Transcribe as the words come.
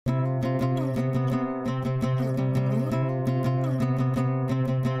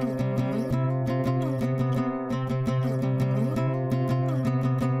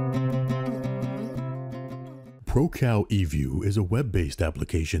ProCal eView is a web-based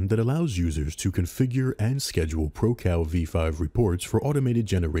application that allows users to configure and schedule ProCal V5 reports for automated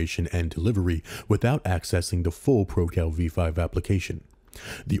generation and delivery without accessing the full ProCal V5 application.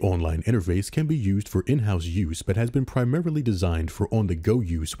 The online interface can be used for in-house use but has been primarily designed for on-the-go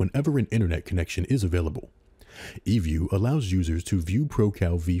use whenever an internet connection is available. eView allows users to view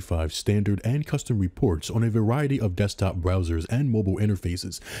ProCal V5 standard and custom reports on a variety of desktop browsers and mobile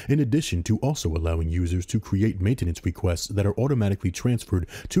interfaces, in addition to also allowing users to create maintenance requests that are automatically transferred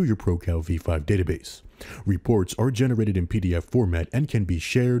to your ProCal V5 database. Reports are generated in PDF format and can be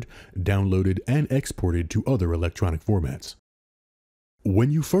shared, downloaded, and exported to other electronic formats.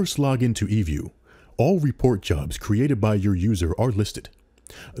 When you first log into eView, all report jobs created by your user are listed.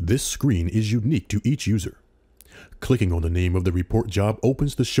 This screen is unique to each user. Clicking on the name of the report job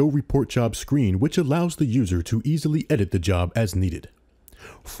opens the Show Report Job screen, which allows the user to easily edit the job as needed.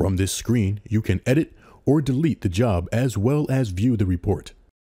 From this screen, you can edit or delete the job as well as view the report.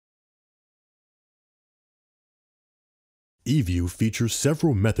 eView features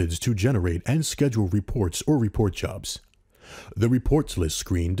several methods to generate and schedule reports or report jobs. The Reports List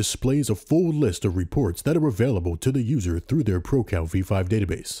screen displays a full list of reports that are available to the user through their ProCal V5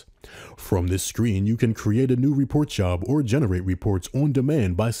 database. From this screen, you can create a new report job or generate reports on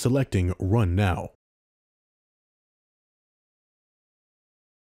demand by selecting Run Now.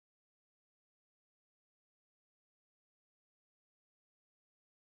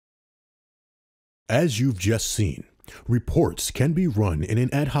 As you've just seen, reports can be run in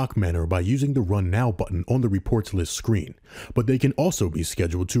an ad hoc manner by using the Run Now button on the Reports List screen, but they can also be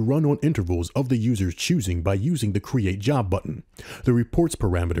scheduled to run on intervals of the user's choosing by using the Create Job button. The reports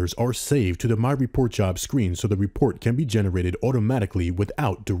parameters are saved to the My Report Job screen so the report can be generated automatically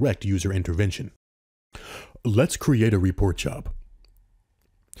without direct user intervention. Let's create a report job.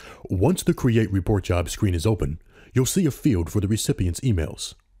 Once the Create Report Job screen is open, you'll see a field for the recipient's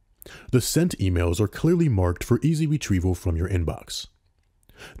emails. The sent emails are clearly marked for easy retrieval from your inbox.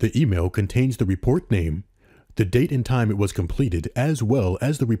 The email contains the report name, the date and time it was completed, as well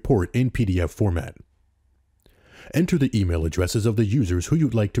as the report in PDF format. Enter the email addresses of the users who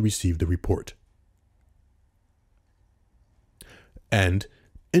you'd like to receive the report. And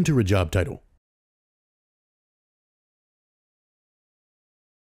enter a job title.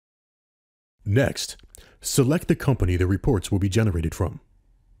 Next, select the company the reports will be generated from.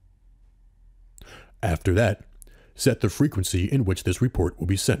 After that, set the frequency in which this report will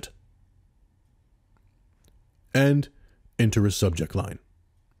be sent. And enter a subject line.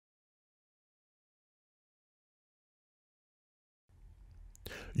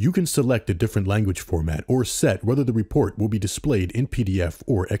 You can select a different language format or set whether the report will be displayed in PDF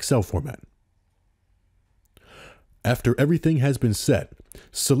or Excel format. After everything has been set,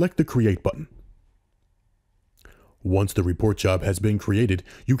 select the Create button. Once the report job has been created,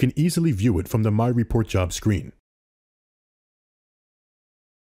 you can easily view it from the My Report Job screen.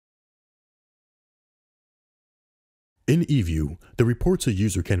 In eView, the reports a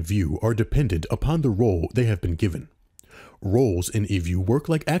user can view are dependent upon the role they have been given. Roles in eView work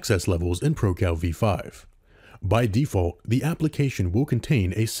like access levels in ProCal V5. By default, the application will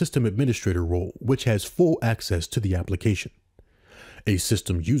contain a System Administrator role, which has full access to the application. A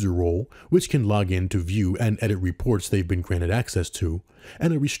system user role, which can log in to view and edit reports they've been granted access to,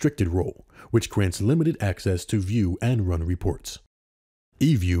 and a restricted role, which grants limited access to view and run reports.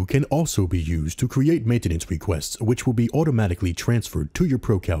 eView can also be used to create maintenance requests, which will be automatically transferred to your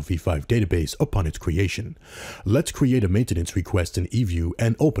ProCal V5 database upon its creation. Let's create a maintenance request in eView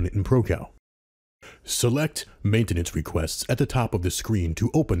and open it in ProCal. Select Maintenance Requests at the top of the screen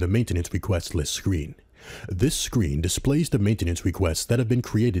to open the Maintenance Request List screen. This screen displays the maintenance requests that have been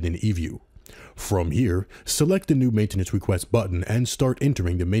created in eView. From here, select the New Maintenance Request button and start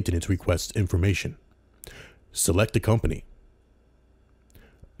entering the maintenance request's information. Select a company,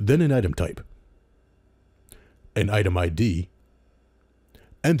 then an item type, an item ID,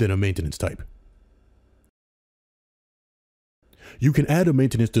 and then a maintenance type. You can add a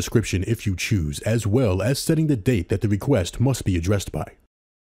maintenance description if you choose, as well as setting the date that the request must be addressed by.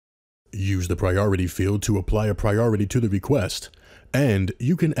 Use the priority field to apply a priority to the request, and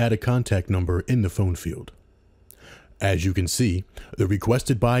you can add a contact number in the phone field. As you can see, the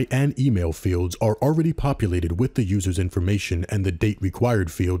requested by and email fields are already populated with the user's information, and the date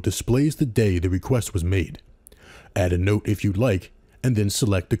required field displays the day the request was made. Add a note if you'd like, and then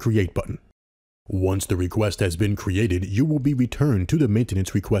select the Create button. Once the request has been created, you will be returned to the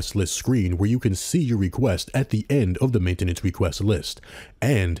maintenance request list screen where you can see your request at the end of the maintenance request list.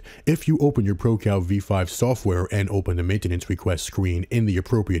 And if you open your ProCal V5 software and open the maintenance request screen in the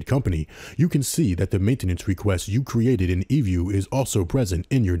appropriate company, you can see that the maintenance request you created in eView is also present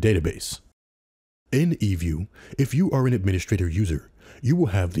in your database. In eView, if you are an administrator user, you will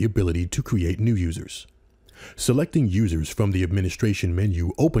have the ability to create new users. Selecting users from the administration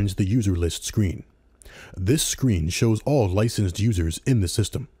menu opens the user list screen. This screen shows all licensed users in the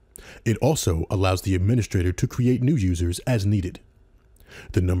system. It also allows the administrator to create new users as needed.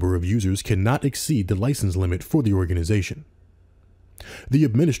 The number of users cannot exceed the license limit for the organization. The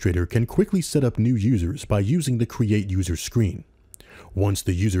administrator can quickly set up new users by using the Create User screen. Once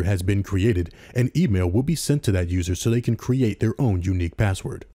the user has been created, an email will be sent to that user so they can create their own unique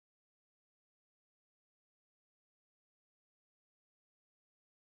password.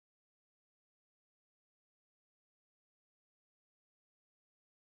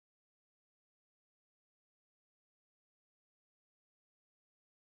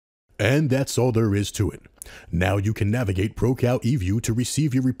 And that's all there is to it. Now you can navigate ProCal eView to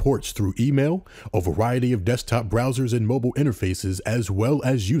receive your reports through email, a variety of desktop browsers and mobile interfaces, as well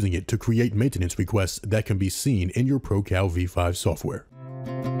as using it to create maintenance requests that can be seen in your ProCal V5 software.